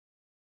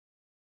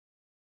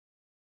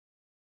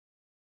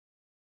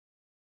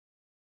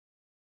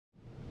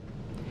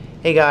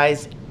Hey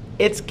guys,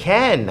 it's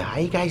Ken. How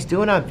you guys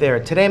doing out there?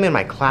 Today I'm in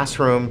my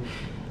classroom.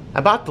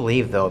 About to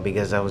leave though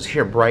because I was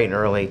here bright and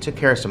early. Took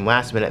care of some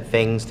last minute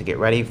things to get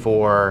ready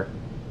for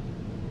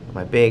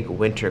my big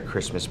winter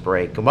Christmas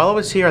break. And while I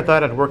was here, I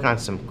thought I'd work on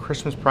some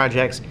Christmas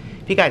projects.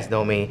 If you guys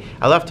know me,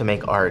 I love to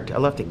make art. I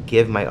love to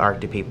give my art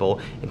to people,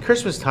 and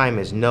Christmas time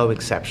is no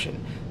exception.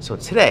 So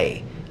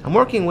today, I'm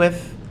working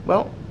with,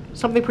 well,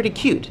 something pretty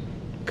cute.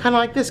 Kind of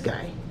like this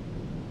guy.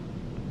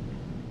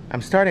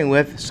 I'm starting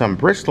with some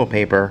Bristol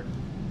paper,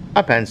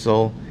 a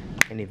pencil,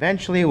 and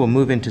eventually we'll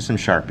move into some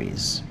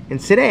Sharpies. And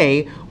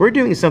today, we're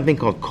doing something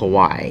called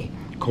Kawaii.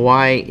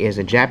 Kawaii is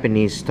a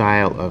Japanese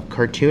style of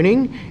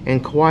cartooning,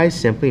 and Kawaii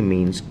simply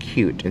means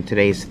cute. And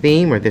today's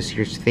theme, or this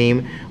year's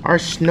theme, are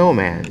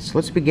snowmen. So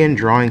let's begin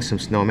drawing some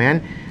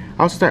snowmen.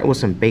 I'll start with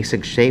some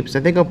basic shapes.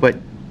 I think I'll put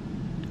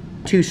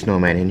 2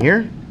 snowmen in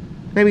here,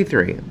 maybe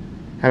 3.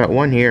 How about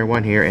one here,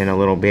 and a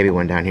little baby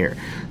one down here.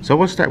 So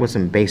we'll start with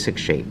some basic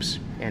shapes.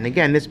 And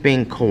again, this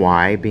being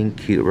kawaii, being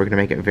cute, we're going to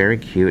make it very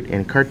cute.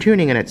 And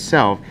cartooning in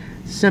itself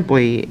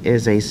simply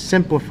is a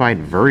simplified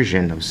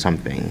version of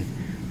something,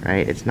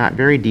 right? It's not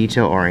very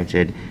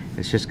detail-oriented.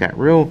 It's just got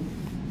real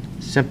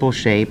simple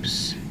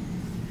shapes,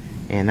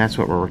 and that's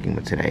what we're working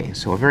with today.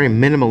 So a very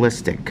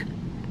minimalistic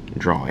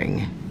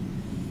drawing.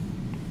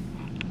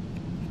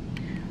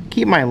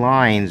 Keep my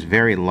lines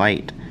very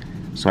light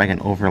so I can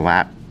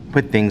overlap,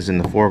 put things in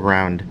the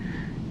foreground,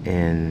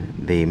 in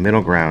the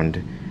middle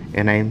ground,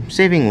 and I'm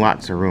saving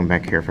lots of room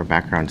back here for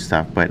background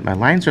stuff, but my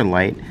lines are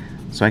light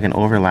so I can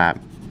overlap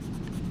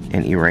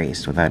and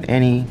erase without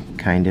any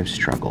kind of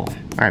struggle.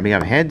 Alright, we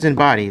have heads and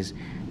bodies.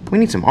 We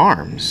need some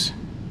arms.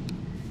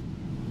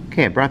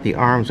 Okay, I brought the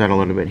arms out a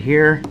little bit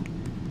here,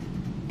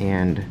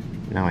 and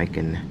now I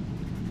can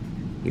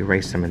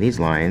erase some of these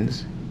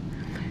lines.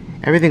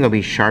 Everything will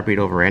be Sharpied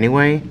over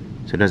anyway,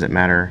 so it doesn't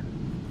matter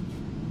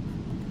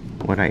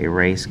what I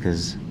erase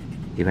because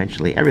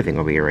eventually everything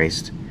will be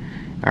erased.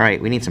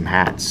 Alright, we need some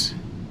hats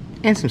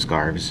and some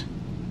scarves.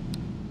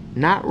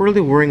 Not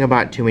really worrying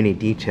about too many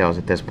details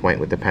at this point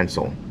with the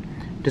pencil.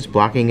 Just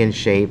blocking in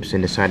shapes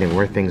and deciding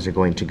where things are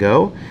going to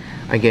go.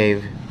 I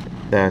gave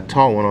the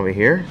tall one over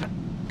here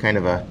kind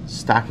of a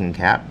stocking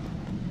cap.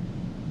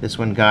 This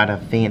one got a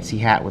fancy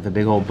hat with a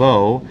big old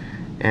bow.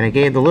 And I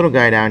gave the little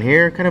guy down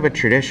here kind of a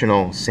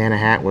traditional Santa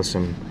hat with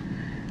some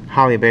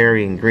holly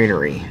berry and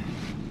greenery.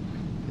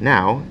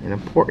 Now, an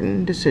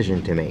important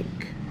decision to make.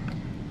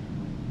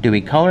 Do we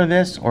color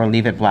this or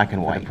leave it black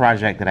and white? The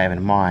project that I have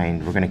in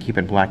mind, we're going to keep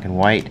it black and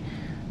white,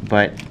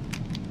 but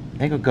I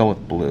think we'll go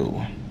with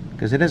blue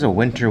because it is a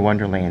winter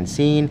wonderland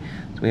scene.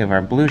 So we have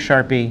our blue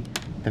Sharpie,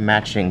 the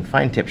matching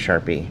fine tip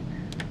Sharpie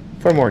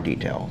for more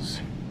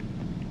details.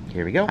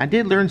 Here we go. I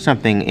did learn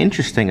something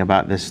interesting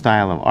about this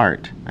style of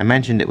art. I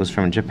mentioned it was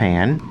from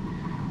Japan,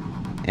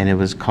 and it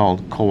was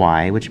called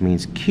Kawaii, which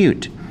means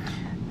cute.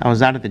 I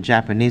was out at the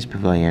Japanese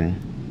pavilion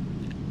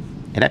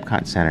at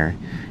Epcot Center,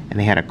 and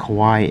they had a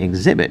Kawaii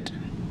exhibit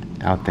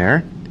out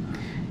there,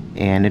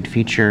 and it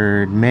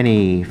featured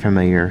many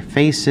familiar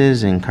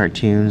faces and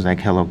cartoons like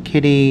Hello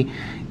Kitty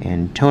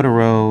and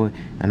Totoro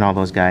and all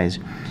those guys.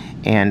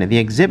 And the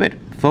exhibit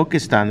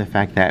focused on the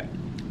fact that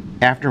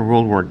after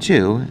World War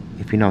II,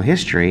 if you know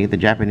history, the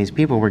Japanese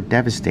people were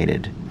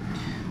devastated.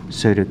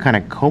 So to kind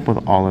of cope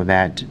with all of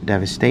that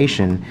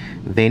devastation,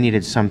 they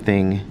needed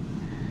something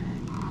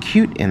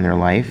cute in their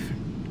life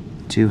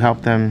to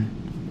help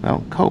them,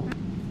 well, cope.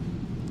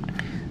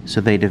 So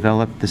they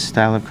developed this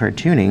style of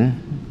cartooning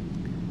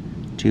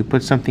to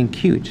put something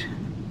cute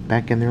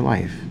back in their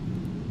life.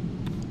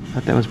 I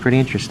thought that was pretty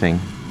interesting.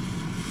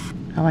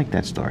 I like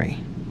that story.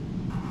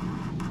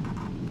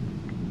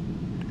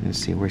 Let's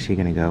see, where's he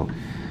gonna go?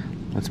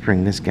 Let's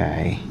bring this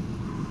guy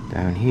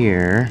down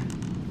here.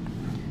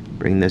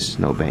 Bring this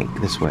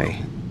snowbank this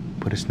way.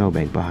 Put a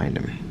snowbank behind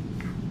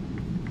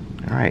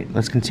him. Alright,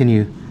 let's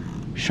continue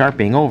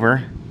sharpening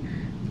over.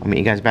 I'll meet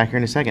you guys back here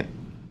in a second.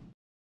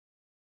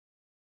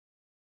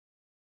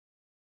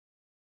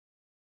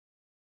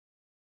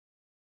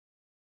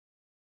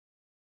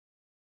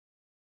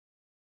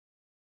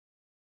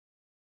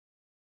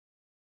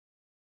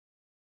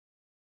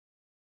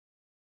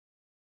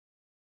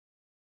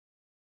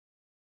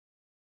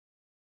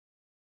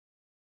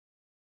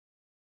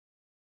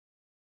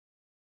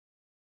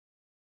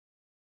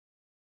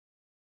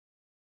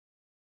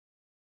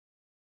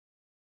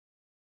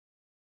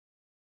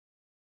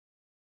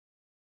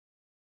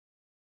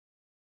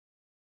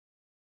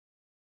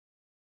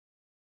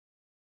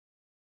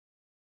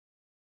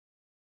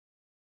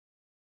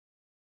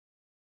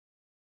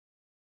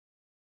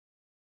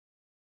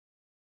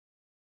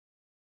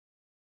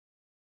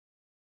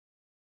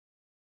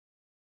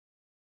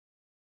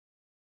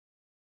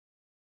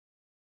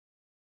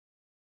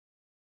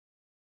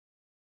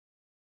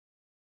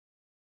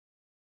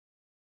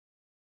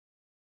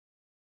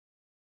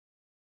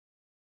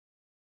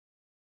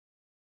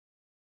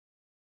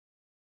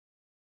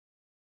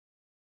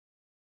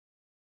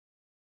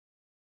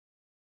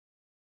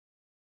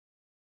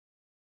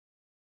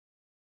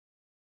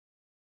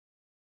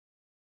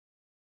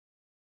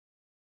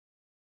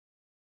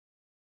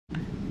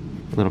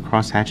 A little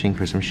cross hatching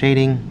for some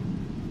shading.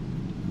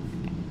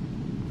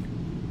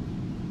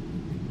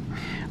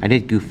 I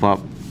did goof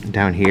up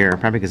down here,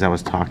 probably because I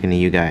was talking to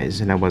you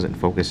guys and I wasn't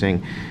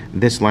focusing.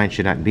 This line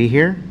should not be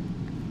here,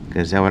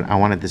 because I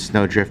wanted the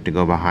snowdrift to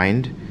go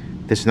behind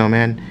the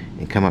snowman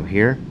and come up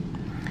here.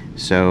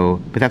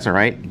 So, but that's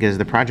alright, because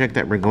the project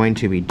that we're going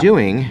to be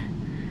doing,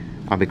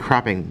 I'll be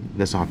cropping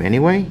this off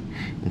anyway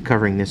and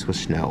covering this with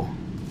snow.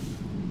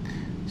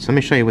 So let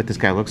me show you what this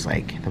guy looks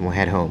like, then we'll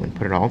head home and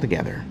put it all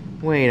together.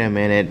 Wait a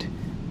minute,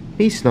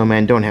 these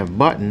snowmen don't have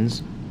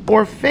buttons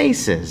or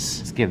faces.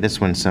 Let's give this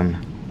one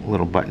some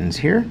little buttons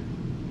here.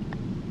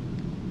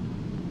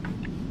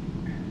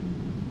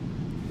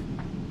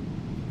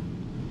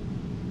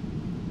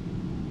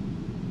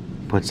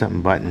 Put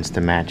some buttons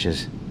to match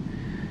his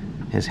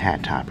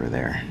hat topper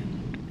there.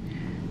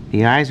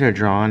 The eyes are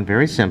drawn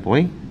very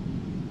simply.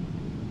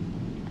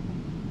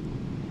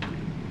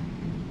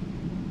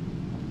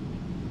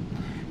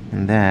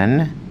 And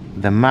then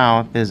the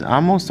mouth is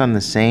almost on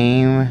the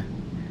same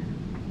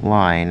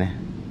line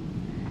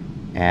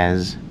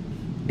as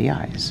the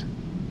eyes.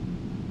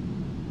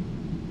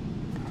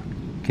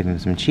 Give him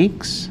some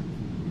cheeks.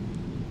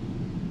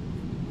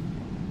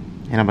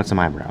 And how about some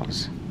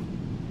eyebrows?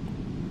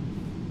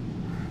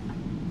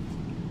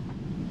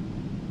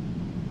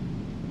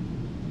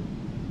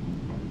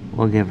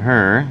 We'll give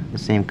her the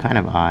same kind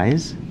of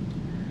eyes,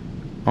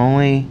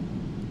 only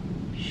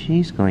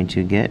she's going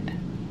to get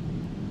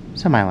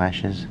some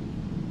eyelashes.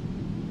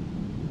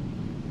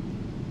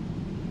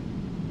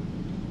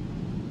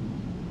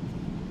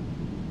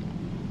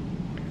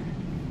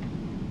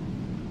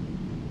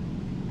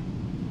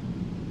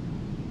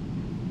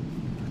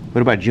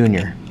 What about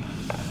Junior?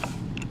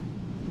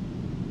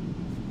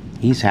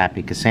 He's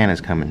happy because Santa's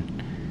coming.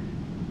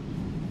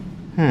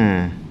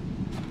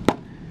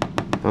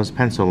 Those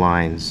pencil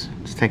lines,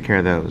 let's take care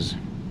of those.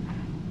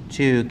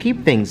 To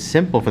keep things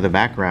simple for the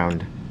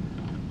background,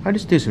 I'll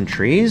just do some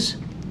trees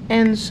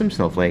and some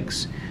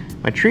snowflakes.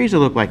 My trees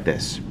will look like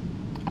this.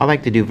 I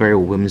like to do very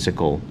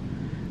whimsical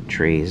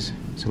trees,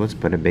 so let's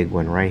put a big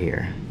one right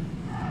here.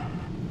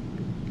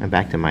 And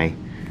back to my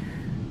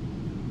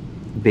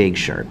big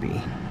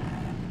Sharpie.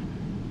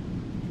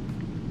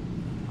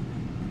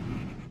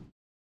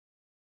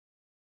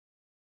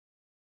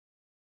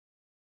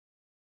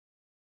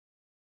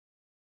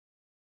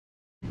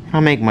 I'll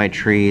make my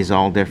trees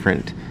all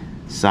different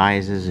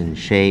sizes and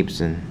shapes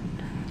and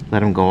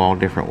let them go all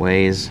different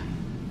ways.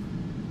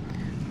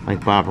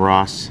 Like Bob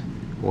Ross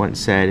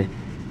once said,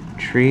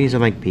 trees are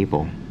like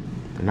people.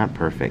 They're not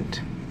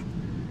perfect.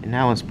 And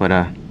now let's put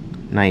a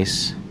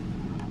nice,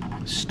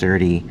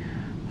 sturdy,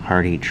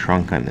 hardy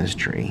trunk on this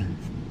tree.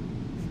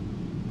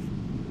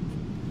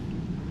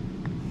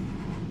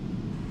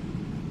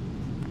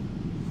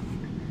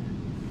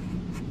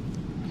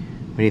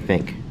 What do you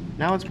think?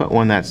 Now let's put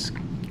one that's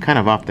kind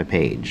of off the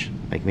page.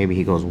 Like maybe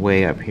he goes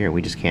way up here,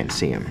 we just can't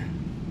see him.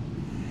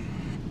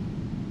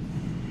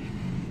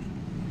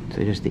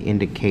 So just the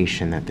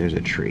indication that there's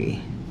a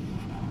tree.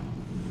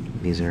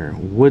 These are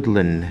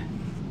woodland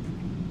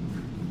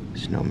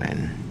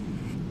snowmen.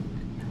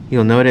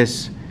 You'll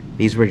notice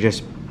these were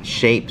just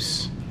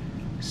shapes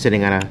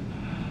sitting on a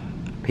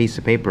piece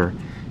of paper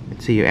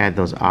until you add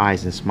those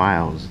eyes and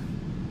smiles.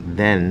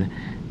 Then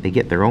they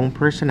get their own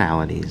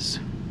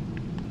personalities.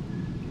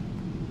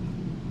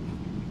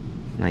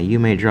 Now you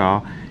may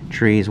draw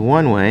trees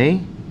one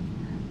way.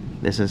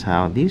 This is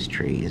how these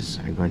trees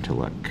are going to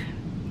look.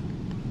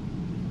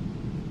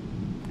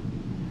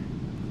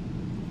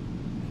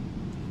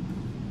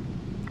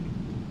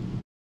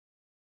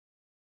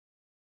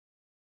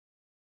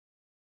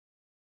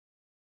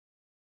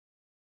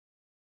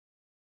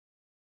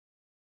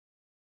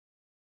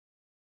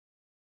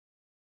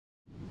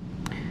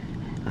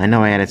 I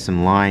know I added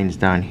some lines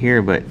down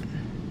here, but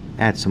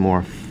add some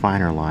more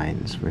finer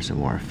lines for some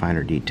more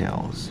finer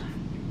details.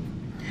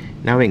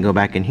 Now we can go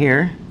back in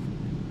here,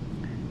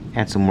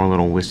 add some more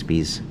little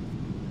wispies.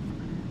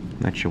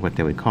 Not sure what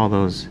they would call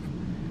those.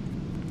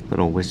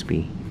 Little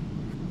wispy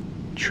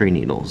tree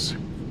needles.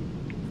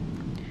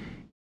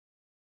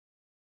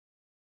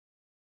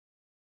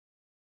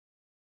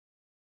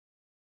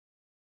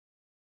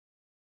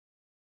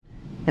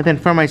 And then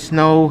for my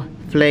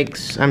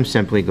snowflakes, I'm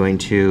simply going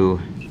to,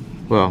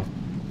 well,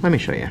 let me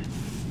show you.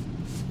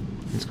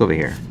 Let's go over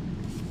here.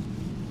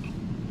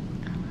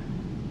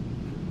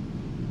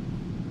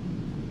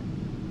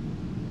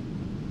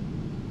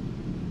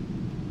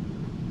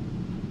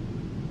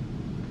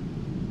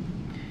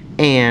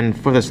 And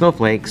for the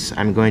snowflakes,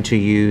 I'm going to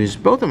use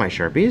both of my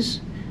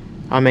Sharpies.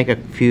 I'll make a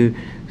few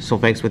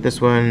snowflakes with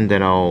this one,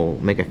 then I'll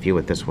make a few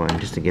with this one,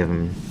 just to give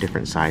them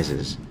different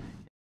sizes.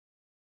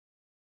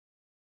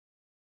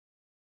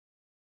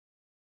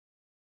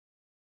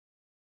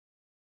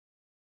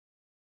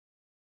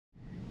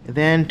 And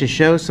then to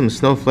show some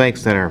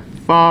snowflakes that are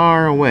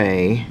far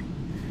away,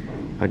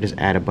 I'll just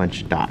add a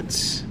bunch of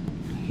dots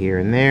here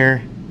and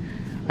there.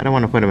 I don't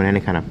want to put them in any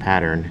kind of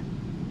pattern,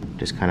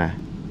 just kind of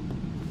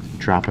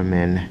drop them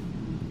in.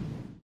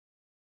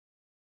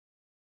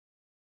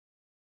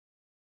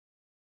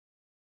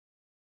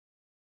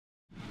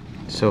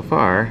 So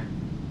far,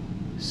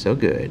 so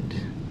good.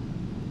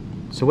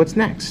 So what's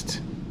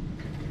next?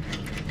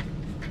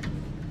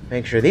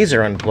 Make sure these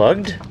are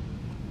unplugged.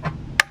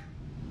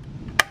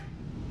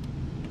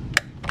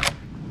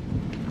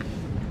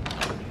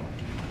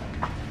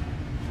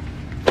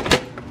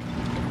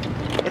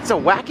 It's a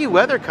wacky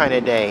weather kind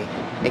of day.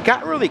 It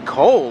got really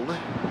cold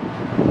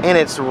and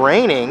it's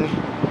raining,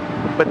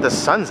 but the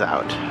sun's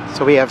out.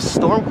 So we have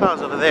storm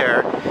clouds over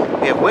there.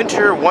 We have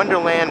winter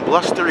wonderland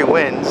blustery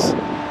winds,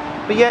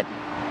 but yet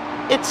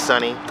it's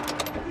sunny.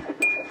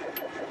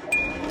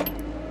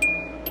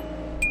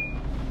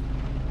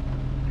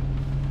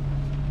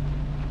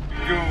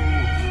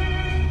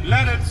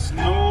 Let it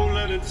snow,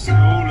 let it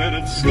snow, let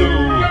it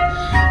snow.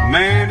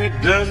 Man,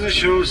 it doesn't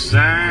show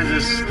signs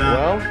of stopping.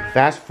 Well,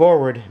 fast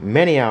forward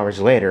many hours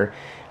later,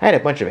 I had a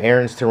bunch of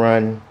errands to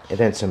run and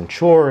then some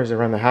chores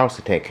around the house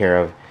to take care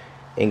of,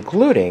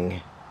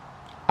 including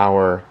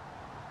our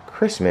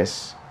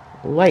Christmas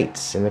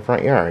lights in the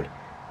front yard.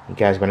 You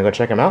guys want to go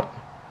check them out?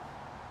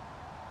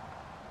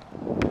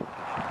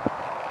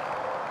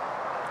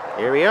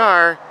 Here we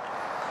are.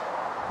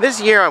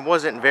 This year I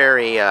wasn't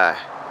very,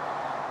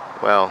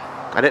 well,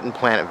 I didn't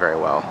plan it very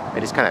well. I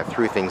just kind of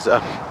threw things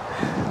up.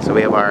 So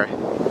we have our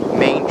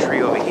main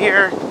tree over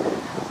here,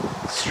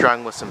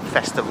 strung with some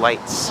festive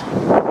lights.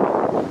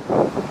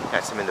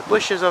 Got some in the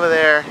bushes over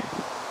there.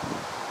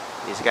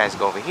 These guys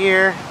go over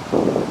here.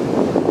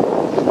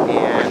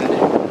 And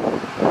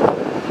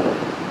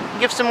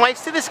give some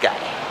lights to this guy.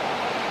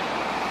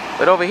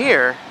 But over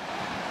here,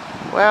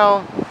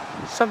 well,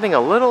 something a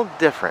little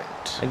different.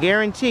 I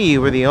guarantee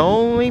you we're the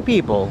only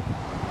people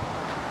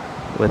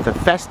with a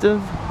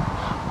festive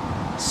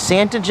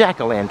Santa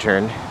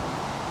jack-o'-lantern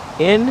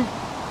in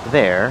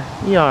their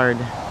yard.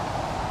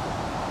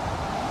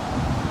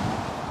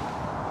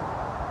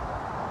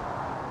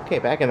 Okay,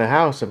 back in the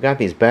house, I've got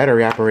these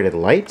battery-operated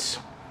lights.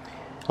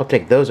 I'll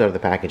take those out of the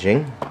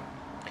packaging.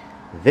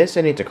 This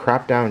I need to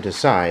crop down to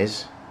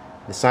size,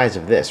 the size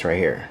of this right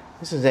here.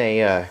 This is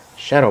a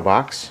shadow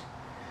box.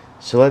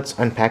 So let's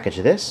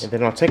unpackage this, and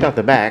then I'll take out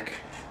the back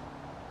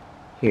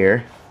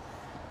here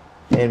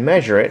and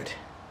measure it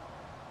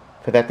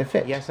for that to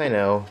fit. Yes, I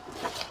know,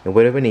 it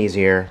would have been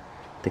easier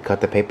to cut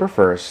the paper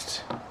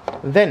first,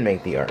 then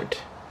make the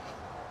art.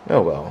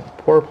 Oh well,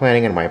 poor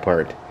planning on my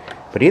part.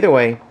 But either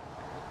way,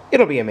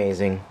 it'll be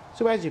amazing.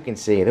 So as you can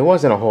see, there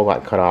wasn't a whole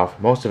lot cut off.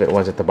 Most of it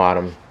was at the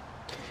bottom.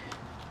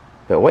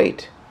 But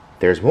wait,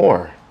 there's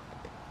more.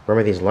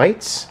 Remember these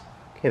lights?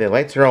 Okay, the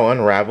lights are all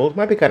unraveled.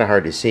 Might be kind of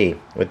hard to see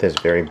with this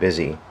very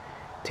busy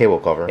table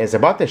cover. It's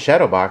about the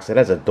shadow box that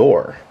has a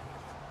door,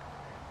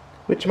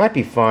 which might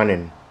be fun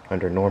and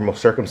under normal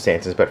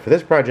circumstances, but for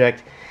this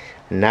project,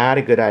 not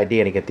a good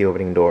idea to get the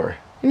opening door.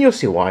 And you'll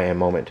see why in a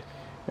moment.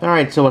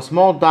 Alright, so a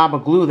small dab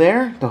of glue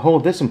there to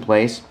hold this in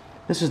place.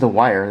 This is the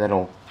wire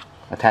that'll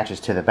attaches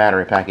to the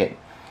battery packet.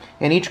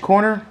 In each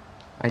corner,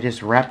 I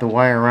just wrap the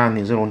wire around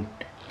these little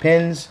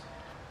pins,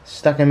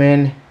 stuck them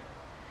in,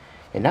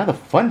 and now the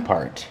fun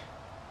part,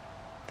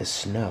 the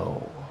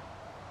snow.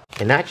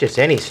 And not just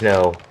any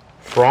snow,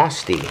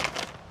 frosty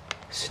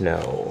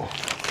snow.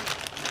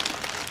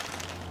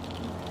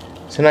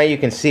 So now you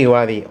can see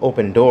why the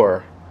open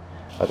door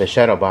of the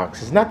shadow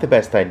box is not the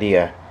best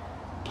idea.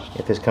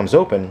 If this comes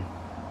open,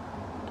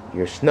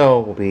 your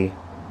snow will be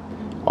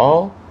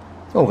all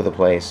over the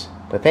place.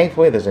 But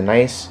thankfully there's a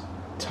nice,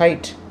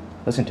 tight,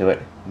 listen to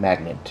it,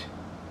 magnet.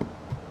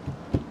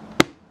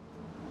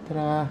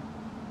 Ta-da!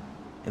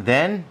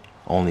 Then,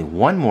 only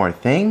one more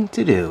thing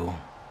to do.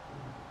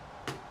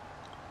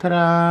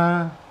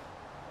 Ta-da!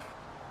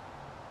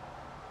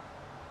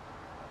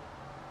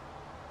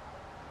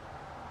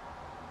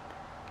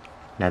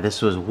 Now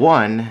this was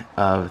one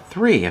of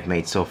 3 I've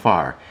made so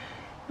far.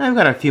 I've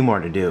got a few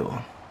more to do.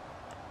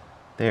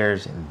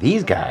 There's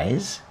these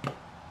guys.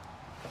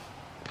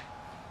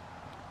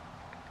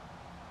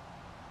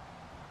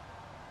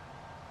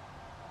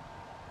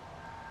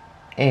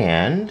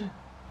 And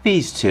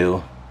these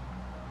 2.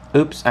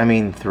 Oops, I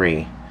mean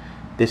 3.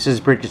 This is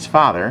Bridget's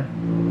father,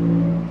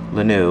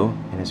 Lanu,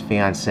 and his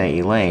fiancée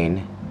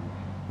Elaine.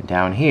 And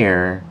down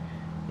here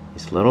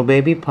is little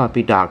baby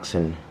puppy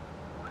dachshund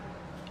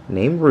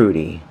named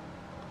Rudy.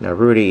 Now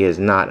Rudy is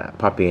not a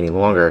puppy any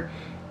longer.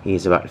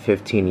 He's about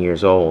 15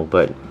 years old,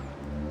 but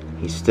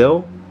he's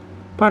still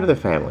part of the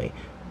family.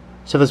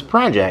 So this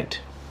project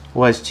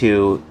was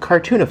to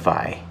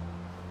cartoonify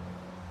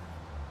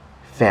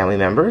family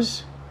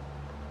members.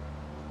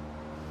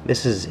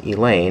 This is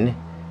Elaine.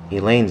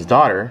 Elaine's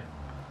daughter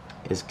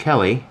is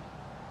Kelly.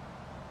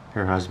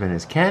 Her husband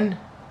is Ken.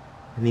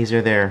 And these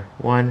are their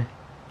 1,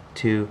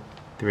 2,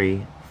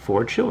 3,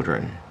 4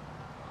 children.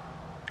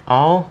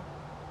 All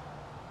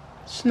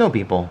snow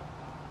people.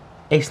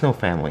 A snow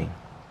family.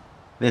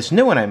 This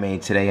new one I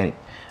made today,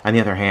 on the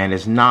other hand,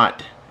 is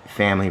not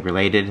family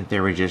related. They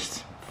were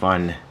just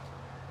fun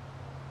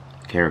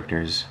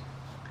characters.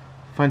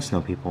 Fun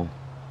snow people.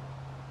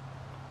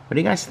 What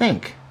do you guys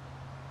think?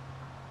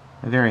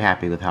 I'm very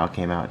happy with how it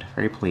came out.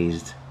 Very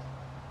pleased.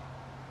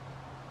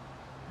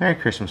 Merry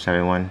Christmas,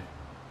 everyone.